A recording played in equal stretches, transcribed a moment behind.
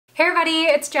Hey everybody,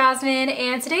 it's Jasmine,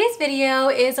 and today's video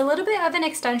is a little bit of an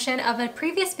extension of a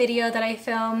previous video that I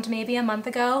filmed maybe a month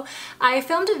ago. I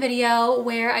filmed a video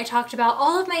where I talked about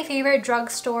all of my favorite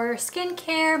drugstore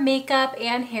skincare, makeup,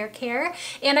 and hair care,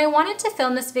 and I wanted to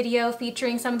film this video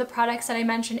featuring some of the products that I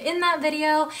mentioned in that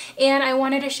video, and I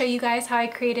wanted to show you guys how I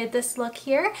created this look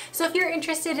here. So if you're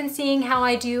interested in seeing how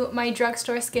I do my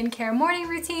drugstore skincare morning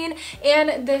routine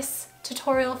and this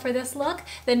tutorial for this look,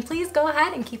 then please go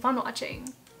ahead and keep on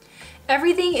watching.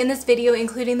 Everything in this video,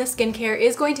 including the skincare,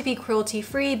 is going to be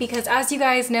cruelty-free because, as you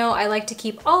guys know, I like to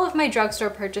keep all of my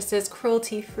drugstore purchases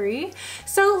cruelty-free.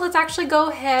 So let's actually go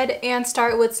ahead and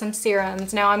start with some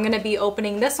serums. Now I'm going to be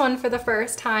opening this one for the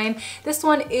first time. This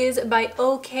one is by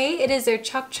OK. It is their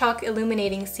Chuck Chuck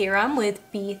Illuminating Serum with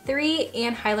B3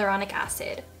 and hyaluronic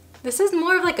acid. This is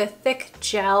more of like a thick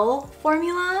gel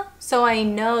formula, so I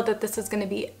know that this is going to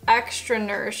be extra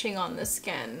nourishing on the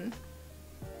skin.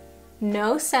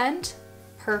 No scent,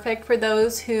 perfect for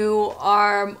those who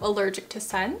are allergic to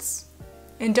scents.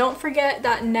 And don't forget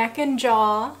that neck and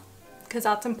jaw, because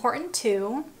that's important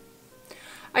too.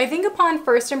 I think upon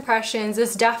first impressions,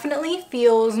 this definitely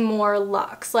feels more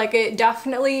luxe. Like, it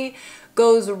definitely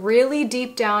goes really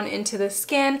deep down into the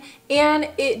skin, and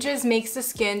it just makes the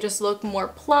skin just look more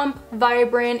plump,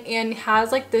 vibrant, and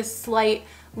has like this slight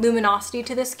luminosity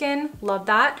to the skin. Love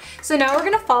that. So now we're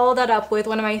gonna follow that up with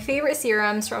one of my favorite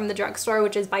serums from the drugstore,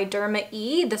 which is by Derma.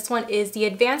 This one is the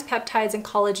Advanced Peptides and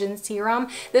Collagen Serum.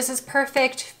 This is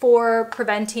perfect for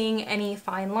preventing any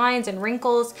fine lines and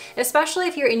wrinkles, especially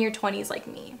if you're in your 20s like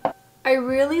me. I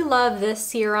really love this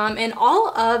serum and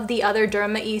all of the other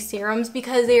Derma serums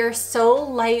because they are so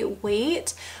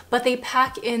lightweight, but they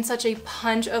pack in such a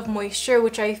punch of moisture,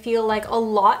 which I feel like a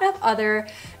lot of other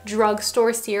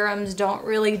drugstore serums don't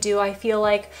really do. I feel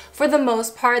like for the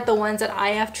most part, the ones that I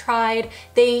have tried,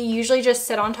 they usually just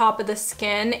sit on top of the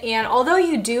skin, and although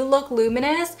you do look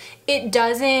luminous, it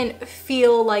doesn't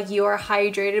feel like you are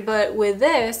hydrated. But with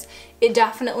this, it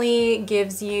definitely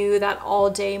gives you that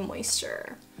all-day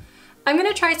moisture. I'm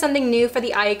gonna try something new for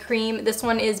the eye cream. This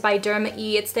one is by Derma.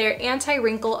 It's their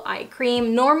anti-wrinkle eye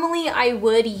cream. Normally I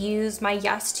would use my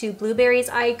Yes to Blueberries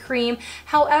eye cream.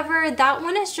 However, that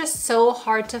one is just so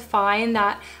hard to find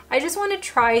that I just want to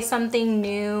try something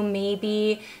new.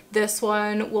 Maybe this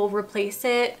one will replace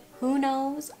it. Who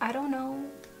knows? I don't know.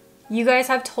 You guys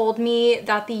have told me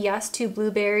that the Yes to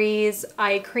Blueberries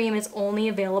eye cream is only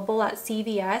available at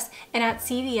CVS, and at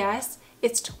CVS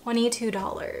it's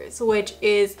 $22, which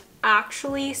is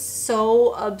actually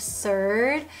so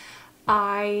absurd.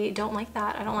 I don't like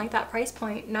that. I don't like that price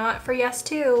point. Not for Yes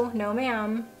To. No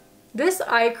ma'am. This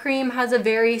eye cream has a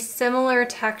very similar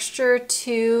texture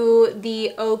to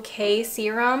the OK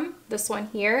serum, this one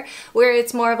here, where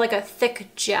it's more of like a thick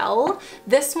gel.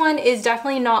 This one is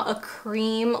definitely not a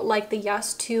cream like the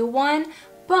Yes To one,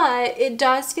 but it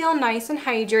does feel nice and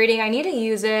hydrating. I need to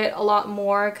use it a lot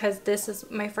more because this is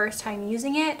my first time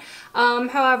using it.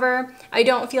 However, I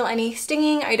don't feel any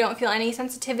stinging. I don't feel any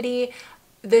sensitivity.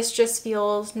 This just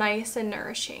feels nice and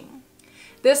nourishing.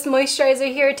 This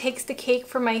moisturizer here takes the cake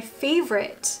for my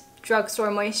favorite drugstore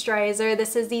moisturizer.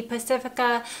 This is the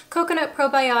Pacifica Coconut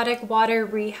Probiotic Water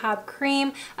Rehab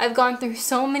Cream. I've gone through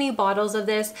so many bottles of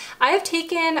this. I have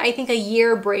taken, I think, a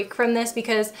year break from this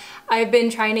because I've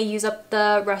been trying to use up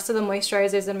the rest of the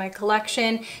moisturizers in my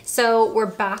collection. So we're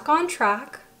back on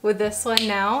track with this one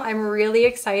now. I'm really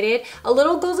excited. A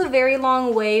little goes a very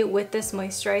long way with this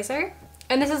moisturizer.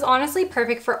 And this is honestly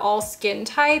perfect for all skin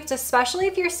types, especially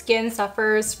if your skin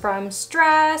suffers from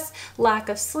stress, lack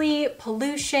of sleep,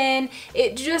 pollution.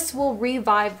 It just will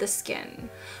revive the skin.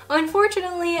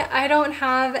 Unfortunately, I don't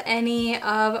have any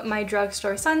of my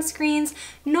drugstore sunscreens.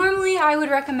 Normally, I would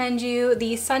recommend you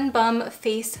the Sun Bum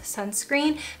Face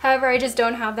Sunscreen. However, I just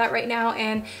don't have that right now,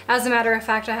 and as a matter of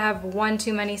fact, I have one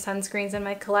too many sunscreens in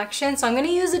my collection, so I'm going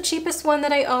to use the cheapest one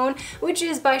that I own, which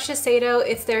is by Shiseido.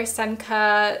 It's their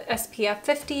Senka SPF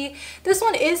 50. This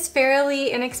one is fairly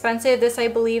inexpensive. This, I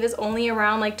believe, is only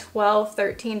around like $12,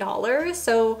 $13,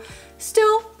 so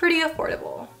still pretty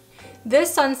affordable.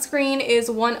 This sunscreen is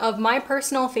one of my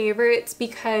personal favorites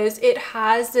because it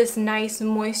has this nice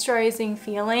moisturizing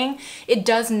feeling. It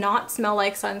does not smell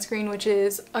like sunscreen, which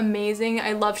is amazing.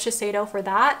 I love Shiseido for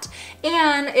that.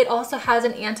 And it also has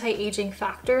an anti-aging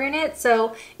factor in it.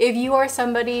 So if you are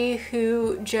somebody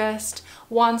who just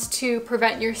wants to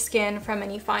prevent your skin from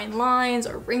any fine lines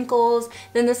or wrinkles,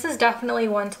 then this is definitely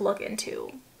one to look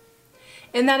into.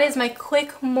 And that is my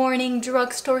quick morning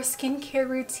drugstore skincare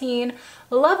routine.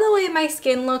 Love the way my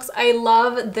skin looks. I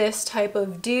love this type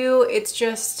of dew. It's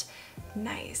just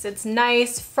nice. It's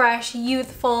nice, fresh,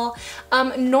 youthful.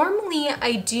 Normally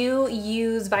I do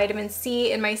use vitamin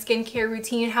C in my skincare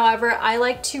routine. However, I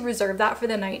like to reserve that for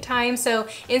the nighttime. So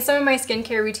in some of my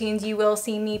skincare routines, you will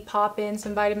see me pop in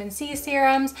some vitamin C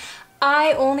serums.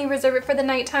 I only reserve it for the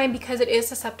nighttime because it is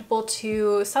susceptible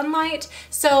to sunlight.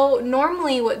 So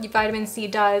normally what vitamin C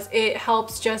does, it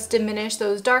helps just diminish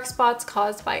those dark spots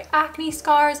caused by acne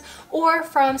scars or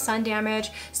from sun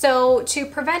damage. So to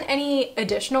prevent any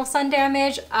additional sun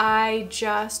damage, I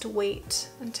just wait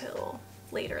until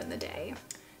later in the day.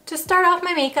 To start off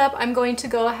my makeup, I'm going to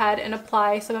go ahead and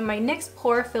apply some of my NYX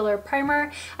Pore Filler Primer.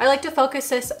 I like to focus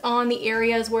this on the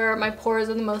areas where my pores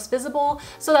are the most visible,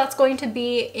 so that's going to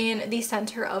be in the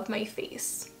center of my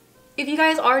face. If you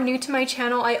guys are new to my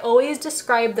channel, I always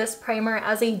describe this primer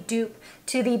as a dupe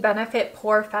to the Benefit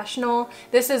Porefessional.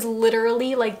 This is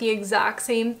literally like the exact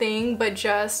same thing, but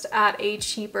just at a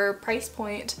cheaper price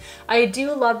point. I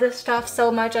do love this stuff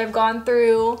so much. I've gone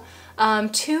through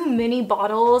 2 mini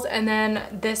bottles, and then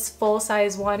this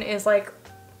full-size one is like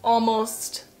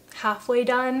almost halfway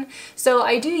done. So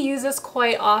I do use this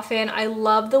quite often. I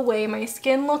love the way my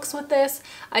skin looks with this.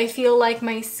 I feel like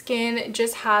my skin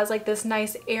just has like this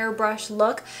nice airbrush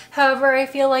look. However, I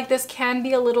feel like this can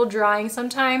be a little drying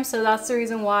sometimes, so that's the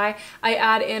reason why I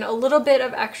add in a little bit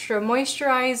of extra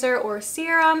moisturizer or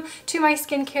serum to my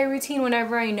skincare routine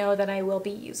whenever I know that I will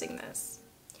be using this.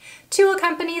 To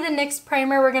accompany the NYX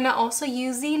primer, we're going to also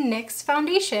use the NYX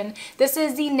foundation. This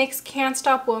is the NYX Can't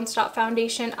Stop Won't Stop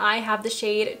foundation. I have the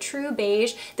shade True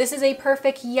Beige. This is a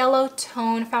perfect yellow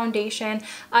tone foundation.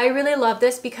 I really love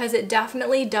this because it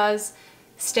definitely does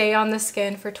stay on the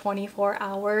skin for 24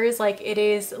 hours. Like, it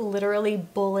is literally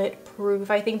bulletproof.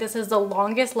 I think this is the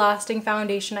longest lasting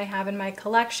foundation I have in my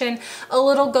collection. A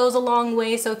little goes a long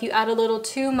way, so if you add a little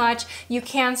too much, you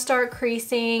can start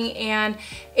creasing, and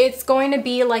it's going to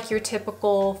be like your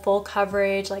typical full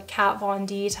coverage, like Kat Von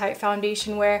D type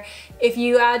foundation, where if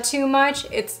you add too much,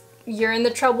 you're in the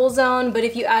trouble zone. But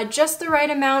if you add just the right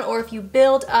amount, or if you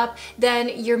build up, then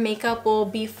your makeup will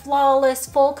be flawless,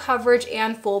 full coverage,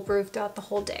 and foolproof throughout the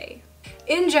whole day.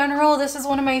 In general, this is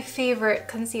one of my favorite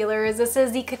concealers. This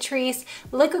is the Catrice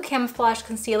Liquid Camouflage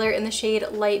Concealer in the shade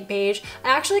Light Beige. I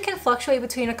actually can fluctuate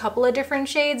between a couple of different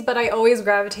shades, but I always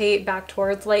gravitate back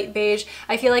towards Light Beige.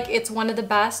 I feel like it's one of the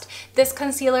best. This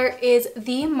concealer is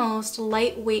the most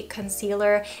lightweight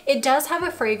concealer. It does have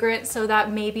a fragrance, so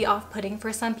that may be off-putting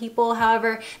for some people.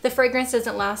 However, the fragrance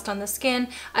doesn't last on the skin.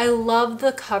 I love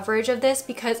the coverage of this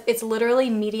because it's literally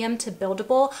medium to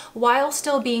buildable while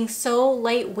still being so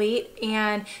lightweight, and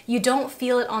you don't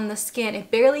feel it on the skin. It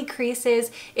barely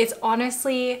creases. It's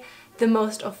honestly the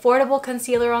most affordable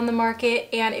concealer on the market,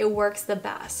 and it works the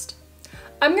best.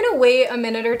 I'm gonna wait a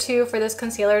minute or two for this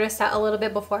concealer to set a little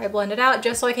bit before I blend it out,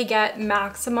 just so I could get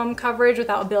maximum coverage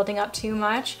without building up too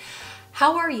much.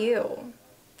 How are you?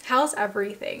 How's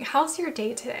everything? How's your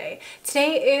day today?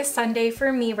 Today is Sunday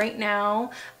for me right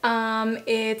now.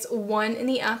 It's 1 in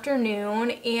the afternoon,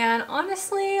 and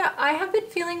honestly, I have been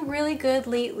feeling really good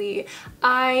lately.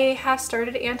 I have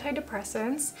started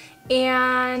antidepressants,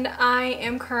 and I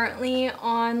am currently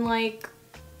on like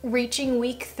reaching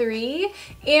week 3,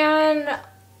 and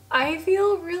I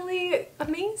feel really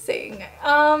amazing.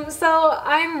 So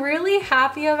I'm really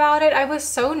happy about it. I was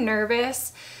so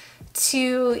nervous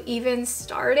to even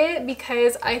start it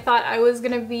because I thought I was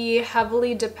gonna be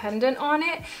heavily dependent on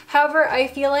it. However, I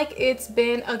feel like it's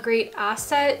been a great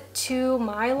asset to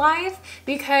my life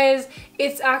because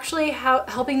it's actually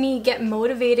helping me get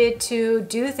motivated to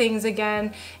do things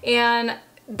again, and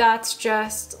that's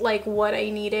just like what I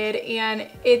needed. And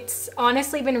it's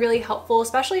honestly been really helpful,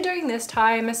 especially during this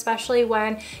time, especially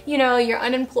when, you know, you're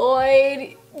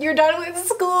unemployed, you're done with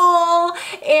school,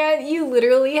 and you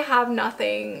literally have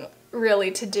nothing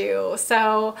really to do.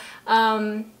 So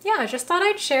yeah, just thought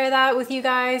I'd share that with you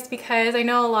guys because I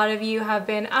know a lot of you have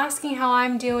been asking how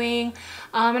I'm doing,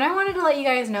 and I wanted to let you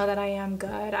guys know that I am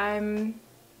good.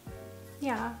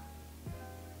 Yeah,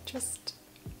 just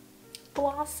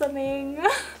blossoming.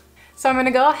 So I'm gonna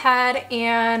go ahead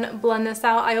and blend this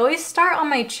out. I always start on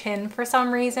my chin for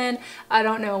some reason. I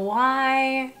don't know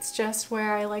why. It's just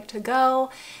where I like to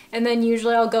go. And then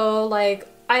usually I'll go like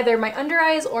either my under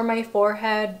eyes or my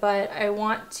forehead, but I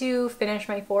want to finish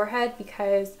my forehead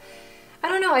because I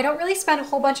don't know, I don't really spend a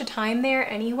whole bunch of time there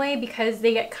anyway because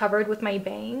they get covered with my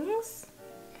bangs.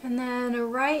 And then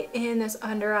right in this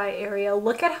under eye area,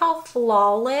 look at how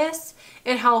flawless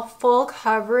and how full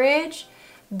coverage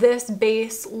this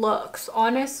base looks.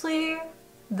 Honestly,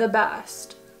 the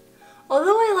best.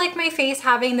 although I like my face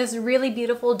having this really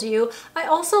beautiful dew, I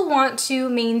also want to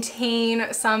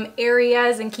maintain some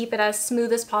areas and keep it as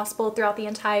smooth as possible throughout the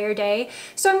entire day.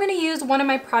 So I'm going to use one of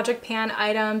my Project Pan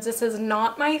items. This is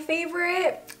not my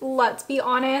favorite, let's be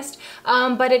honest,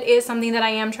 but it is something that I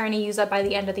am trying to use up by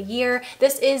the end of the year.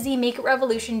 This is the Make It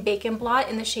Revolution Bacon Blot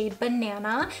in the shade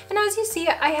Banana, and as you see,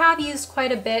 I have used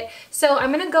quite a bit, so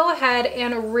I'm going to go ahead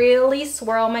and really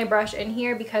swirl my brush in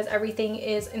here because everything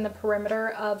is in the perimeter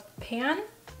of the pan.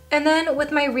 And then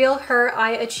with my Real Her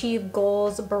I Achieve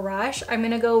Goals brush, I'm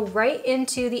going to go right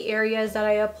into the areas that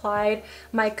I applied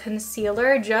my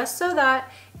concealer just so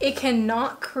that it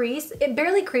cannot crease. It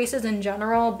barely creases in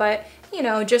general, but you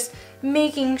know, just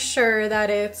making sure that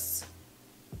it's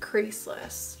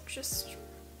creaseless. Just,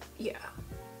 yeah.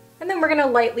 And then we're gonna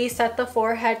lightly set the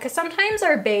forehead because sometimes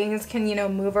our bangs can, you know,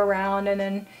 move around and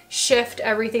then shift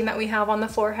everything that we have on the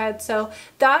forehead. So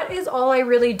that is all I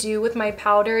really do with my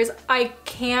powders. I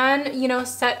can, you know,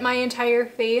 set my entire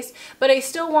face, but I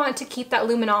still want to keep that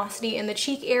luminosity in the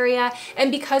cheek area. And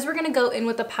because we're gonna go in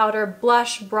with a powder,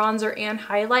 blush, bronzer, and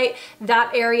highlight,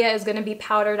 that area is gonna be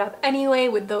powdered up anyway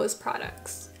with those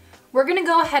products. We're gonna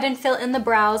go ahead and fill in the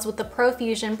brows with the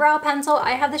Profusion brow pencil.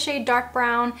 I have the shade Dark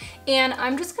Brown, and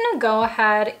I'm just gonna go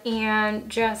ahead and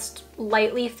just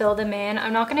lightly fill them in.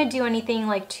 I'm not gonna do anything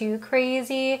like too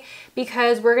crazy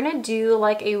because we're gonna do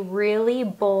like a really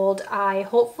bold eye.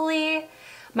 Hopefully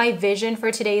my vision for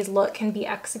today's look can be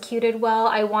executed well.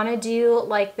 I wanna do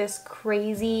like this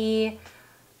crazy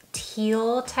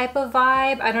teal type of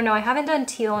vibe. I don't know, I haven't done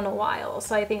teal in a while,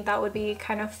 so I think that would be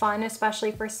kind of fun,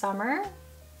 especially for summer.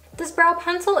 This brow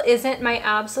pencil isn't my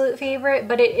absolute favorite,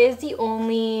 but it is the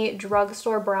only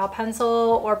drugstore brow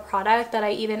pencil or product that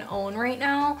I even own right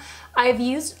now. I've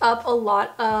used up a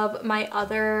lot of my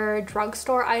other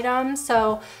drugstore items,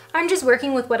 so I'm just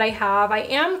working with what I have. I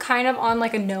am kind of on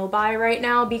like a no-buy right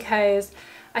now because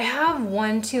I have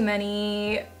one too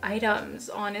many items,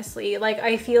 honestly. Like,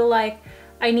 I feel like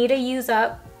I need to use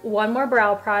up one more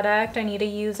brow product. I need to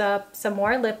use up some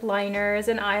more lip liners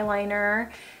and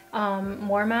eyeliner.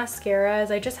 More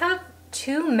mascaras. I just have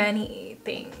too many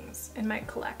things in my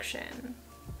collection.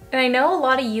 And I know a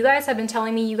lot of you guys have been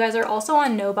telling me you guys are also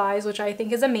on no buys, which I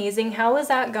think is amazing. How is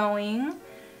that going?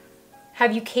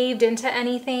 Have you caved into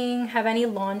anything? Have any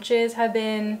launches have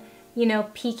been, you know,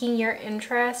 piquing your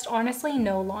interest? Honestly,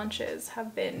 no launches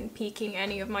have been piquing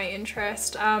any of my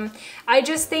interest. I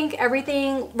just think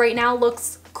everything right now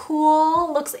looks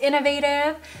cool, looks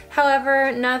innovative.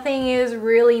 However, nothing is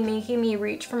really making me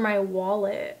reach for my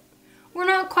wallet. We're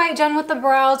not quite done with the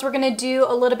brows. We're gonna do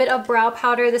a little bit of brow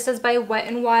powder. This is by Wet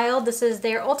n Wild. This is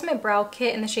their Ultimate Brow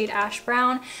Kit in the shade Ash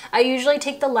Brown. I usually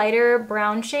take the lighter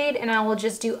brown shade and I will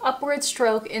just do upward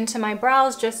stroke into my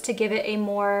brows just to give it a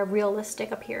more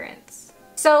realistic appearance.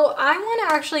 So I want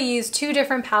to actually use two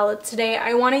different palettes today.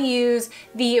 I want to use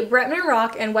the Bretman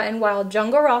Rock and Wet n Wild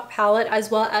Jungle Rock palette, as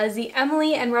well as the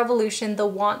Emily and Revolution The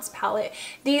Wants palette.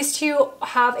 These two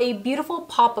have a beautiful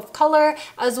pop of color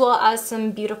as well as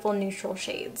some beautiful neutral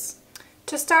shades.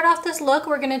 To start off this look,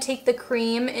 we're going to take the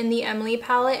cream in the Emily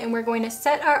palette and we're going to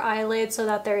set our eyelids so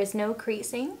that there is no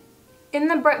creasing. In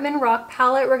the Bretman Rock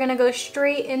palette, we're going to go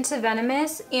straight into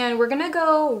Venomous and we're going to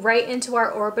go right into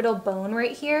our orbital bone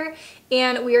right here,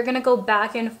 and we are going to go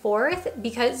back and forth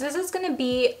because this is going to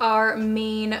be our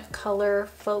main color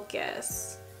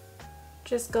focus.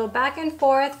 Just go back and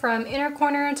forth from inner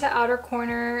corner to outer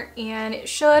corner and it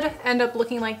should end up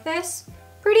looking like this.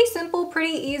 Pretty simple,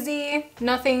 pretty easy,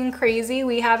 nothing crazy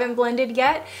we haven't blended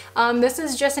yet. This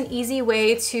is just an easy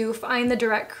way to find the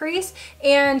direct crease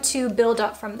and to build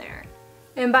up from there.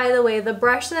 And by the way, the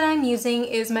brush that I'm using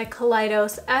is my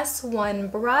Kaleidos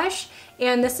S1 brush,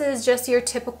 and this is just your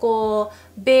typical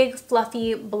big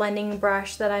fluffy blending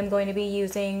brush that I'm going to be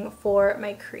using for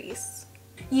my crease.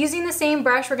 Using the same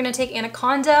brush, we're going to take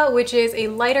Anaconda, which is a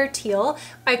lighter teal.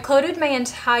 I coated my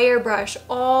entire brush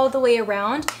all the way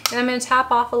around, and I'm going to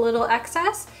tap off a little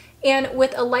excess. And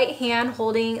with a light hand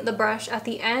holding the brush at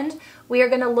the end, we are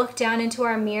going to look down into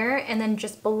our mirror and then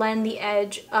just blend the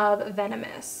edge of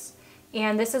Venomous.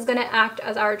 And this is going to act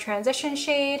as our transition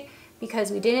shade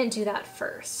because we didn't do that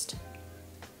first.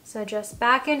 So just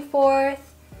back and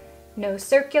forth, no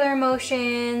circular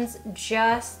motions,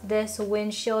 just this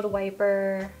windshield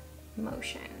wiper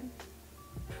motion.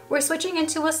 We're switching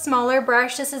into a smaller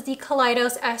brush. This is the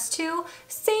Kaleidos S2,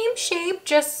 same shape,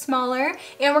 just smaller.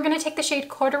 And we're going to take the shade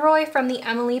Corduroy from the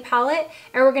Emily palette,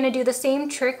 and we're going to do the same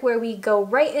trick where we go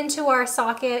right into our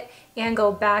socket and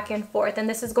go back and forth. And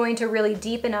this is going to really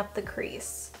deepen up the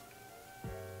crease.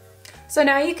 So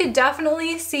now you could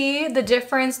definitely see the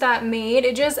difference that made.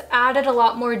 It just added a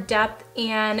lot more depth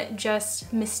and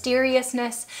just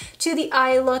mysteriousness to the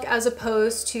eye look as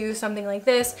opposed to something like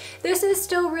this. This is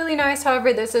still really nice,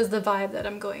 however, this is the vibe that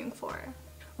I'm going for.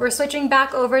 We're switching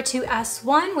back over to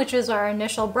S1, which is our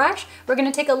initial brush. We're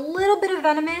gonna take a little bit of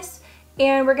Venomous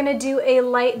and we're gonna do a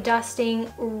light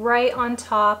dusting right on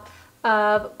top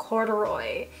of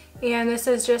corduroy. And this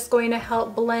is just going to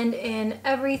help blend in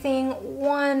everything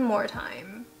one more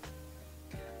time.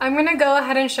 I'm gonna go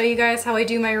ahead and show you guys how I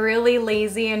do my really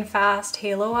lazy and fast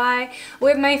halo eye.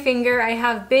 With my finger, I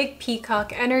have Big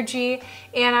Peacock Energy,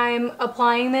 and I'm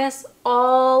applying this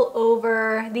all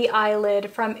over the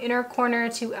eyelid from inner corner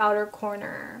to outer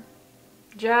corner.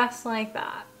 Just like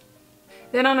that.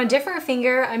 Then on a different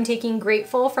finger, I'm taking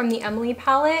Grateful from the Emily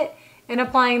palette and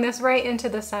applying this right into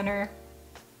the center.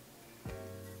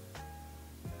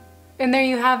 And there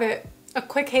you have it, a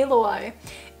quick halo eye.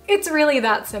 It's really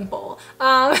that simple.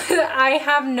 I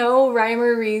have no rhyme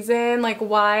or reason like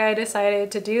why I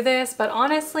decided to do this, but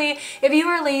honestly, if you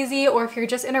are lazy or if you're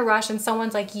just in a rush and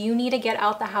someone's like, you need to get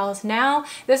out the house now,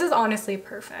 this is honestly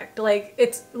perfect. Like,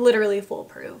 it's literally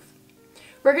foolproof.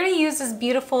 We're gonna use this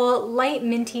beautiful light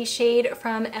minty shade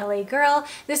from LA Girl.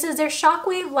 This is their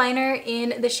Shockwave liner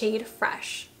in the shade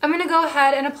Fresh. I'm gonna go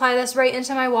ahead and apply this right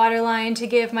into my waterline to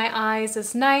give my eyes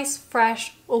this nice,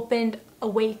 fresh, opened,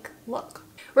 awake look.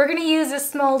 We're gonna use this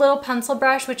small little pencil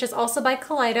brush, which is also by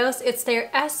Kaleidos. It's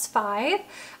their S5.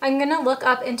 I'm gonna look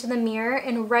up into the mirror,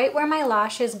 and right where my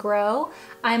lashes grow,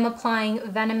 I'm applying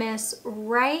Venomous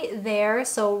right there.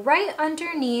 So right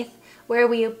underneath where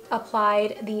we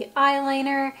applied the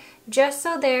eyeliner, just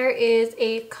so there is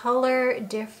a color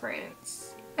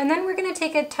difference. And then we're gonna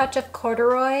take a touch of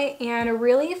corduroy and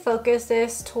really focus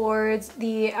this towards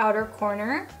the outer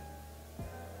corner.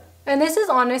 And this is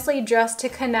honestly just to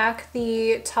connect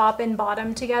the top and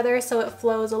bottom together so it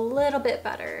flows a little bit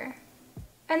better.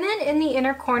 And then in the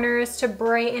inner corners, to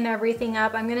brighten everything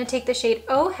up, I'm gonna take the shade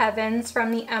Oh Heavens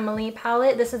from the Emily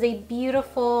palette. This is a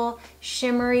beautiful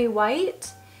shimmery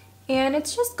white, and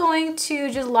it's just going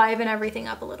to just liven everything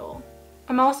up a little.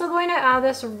 I'm also going to add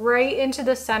this right into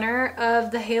the center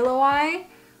of the halo eye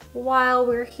while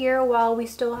we're here, while we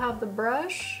still have the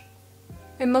brush.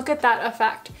 And look at that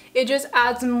effect. It just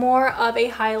adds more of a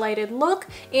highlighted look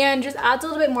and just adds a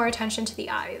little bit more attention to the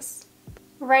eyes.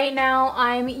 Right now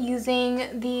I'm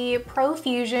using the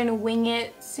Profusion Wing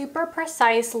It Super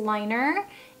Precise Liner,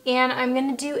 and I'm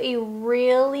gonna do a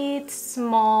really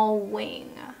small wing.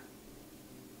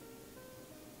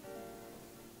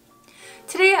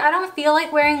 Today I don't feel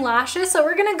like wearing lashes, so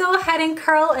we're gonna go ahead and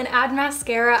curl and add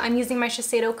mascara. I'm using my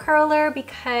Shiseido curler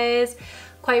because,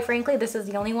 quite frankly, this is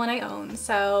the only one I own,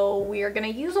 so we are gonna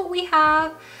use what we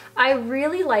have. I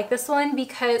really like this one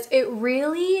because it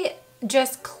really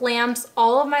just clamps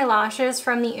all of my lashes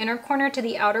from the inner corner to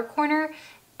the outer corner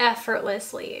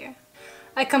effortlessly.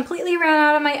 I completely ran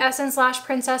out of my Essence Lash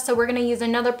Princess, so we're gonna use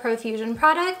another Profusion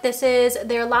product. This is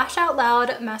their Lash Out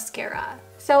Loud Mascara.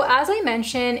 So as I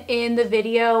mentioned in the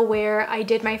video where I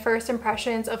did my first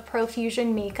impressions of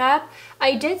Profusion makeup,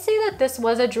 I did say that this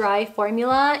was a dry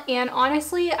formula, and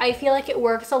honestly, I feel like it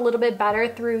works a little bit better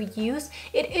through use.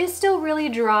 It is still really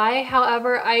dry,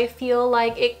 however, I feel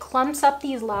like it clumps up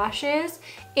these lashes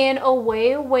in a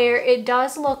way where it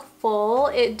does look full.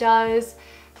 It does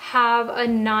have a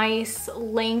nice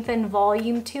length and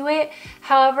volume to it.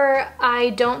 However,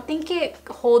 I don't think it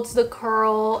holds the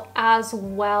curl as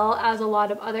well as a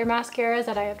lot of other mascaras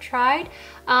that I have tried,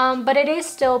 but it is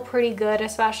still pretty good,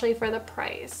 especially for the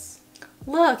price.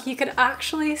 Look, you could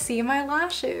actually see my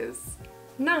lashes.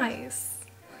 Nice.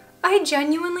 I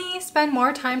genuinely spend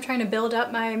more time trying to build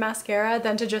up my mascara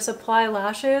than to just apply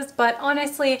lashes, but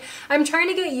honestly, I'm trying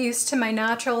to get used to my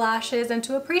natural lashes and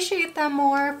to appreciate them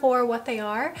more for what they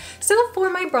are. So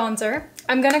for my bronzer,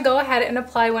 I'm gonna go ahead and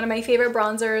apply one of my favorite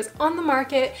bronzers on the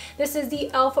market. This is the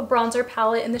e.l.f. bronzer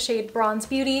palette in the shade Bronze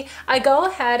Beauty. I go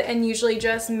ahead and usually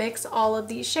just mix all of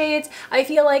these shades. I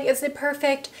feel like it's the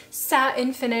perfect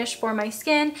satin finish for my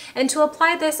skin, and to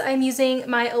apply this, I'm using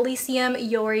my Elysium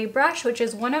Yori brush, which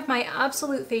is one of my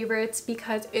absolute favorites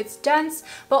because it's dense,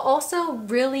 but also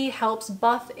really helps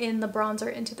buff in the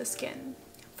bronzer into the skin.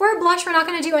 For our blush, we're not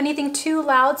going to do anything too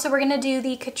loud, so we're going to do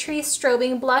the Catrice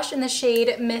Strobing Blush in the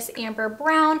shade Miss Amber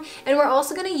Brown, and we're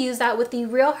also going to use that with the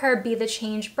Real Her Be The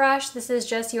Change brush. This is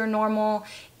just your normal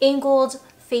angled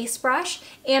face brush,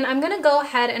 and I'm going to go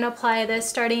ahead and apply this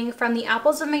starting from the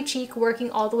apples of my cheek,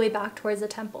 working all the way back towards the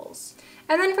temples.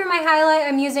 And then for my highlight,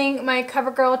 I'm using my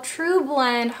CoverGirl True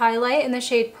Blend highlight in the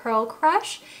shade Pearl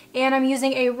Crush, and I'm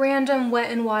using a random Wet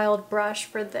n Wild brush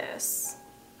for this.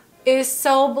 is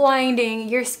so blinding.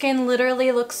 Your skin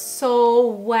literally looks so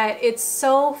wet. It's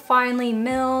so finely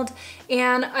milled,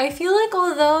 and I feel like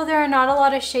although there are not a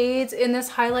lot of shades in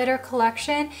this highlighter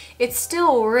collection, it's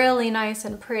still really nice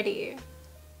and pretty.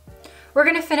 We're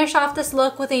gonna finish off this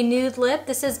look with a nude lip.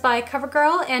 This is by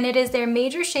CoverGirl, and it is their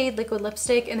Major Shade Liquid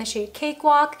Lipstick in the shade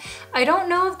Cakewalk. I don't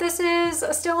know if this is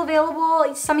still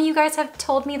available. Some of you guys have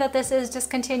told me that this is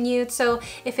discontinued, so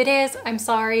if it is, I'm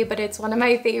sorry, but it's one of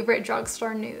my favorite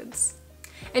drugstore nudes.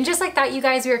 And just like that, you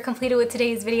guys, we are completed with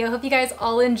today's video. Hope you guys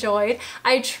all enjoyed.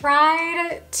 I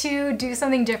tried to do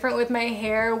something different with my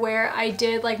hair where I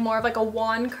did like more of like a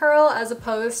wand curl as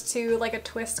opposed to like a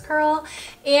twist curl,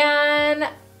 and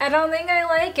I don't think I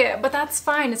like it, but that's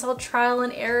fine. It's all trial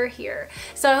and error here.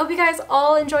 So I hope you guys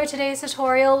all enjoyed today's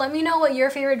tutorial. Let me know what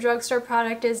your favorite drugstore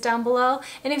product is down below.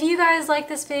 And if you guys like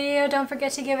this video, don't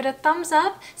forget to give it a thumbs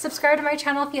up, subscribe to my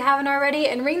channel if you haven't already,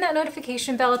 and ring that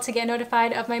notification bell to get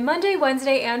notified of my Monday,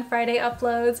 Wednesday, and Friday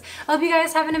uploads. I hope you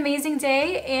guys have an amazing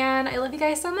day, and I love you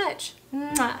guys so much.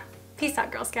 Mwah. Peace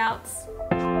out, Girl Scouts.